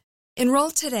career. Enroll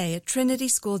today at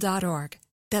trinityschool.org.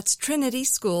 That's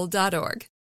trinityschool.org.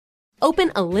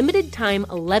 Open a limited-time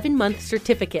 11-month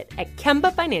certificate at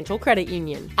Kemba Financial Credit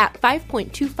Union. At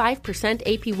 5.25%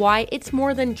 APY, it's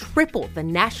more than triple the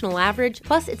national average,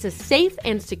 plus it's a safe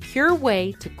and secure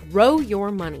way to grow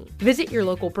your money. Visit your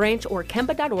local branch or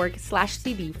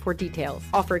kemba.org/cb for details.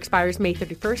 Offer expires May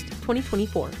 31st,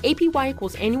 2024. APY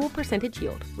equals annual percentage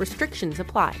yield. Restrictions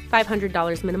apply.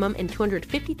 $500 minimum and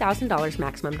 $250,000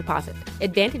 maximum deposit.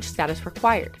 Advantage status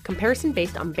required. Comparison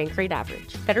based on bank rate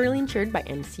average. Federally insured by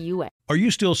NCUA. Are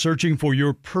you still searching for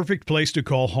your perfect place to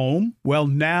call home? Well,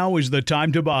 now is the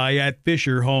time to buy at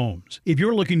Fisher Homes. If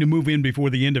you're looking to move in before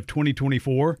the end of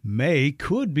 2024, May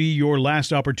could be your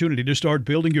last opportunity to start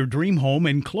building your dream home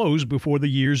and close before the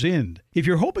year's end. If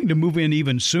you're hoping to move in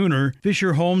even sooner,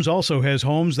 Fisher Homes also has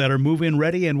homes that are move-in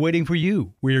ready and waiting for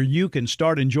you, where you can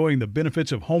start enjoying the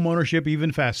benefits of homeownership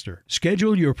even faster.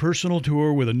 Schedule your personal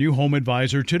tour with a new home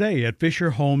advisor today at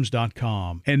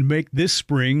FisherHomes.com and make this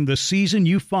spring the season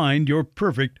you find your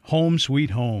perfect home sweet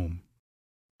home.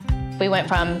 We went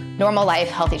from normal life,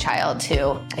 healthy child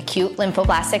to acute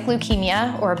lymphoblastic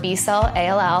leukemia, or B-cell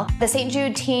ALL. The St.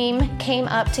 Jude team came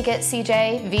up to get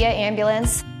CJ via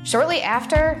ambulance. Shortly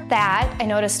after that, I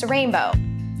noticed a rainbow.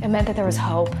 It meant that there was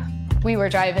hope. We were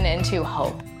driving into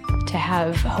hope. To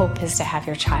have hope is to have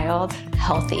your child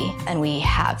healthy, and we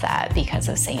have that because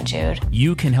of St. Jude.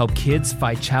 You can help kids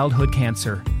fight childhood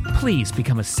cancer. Please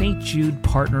become a St. Jude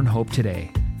Partner in Hope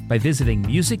today by visiting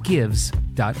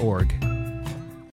musicgives.org.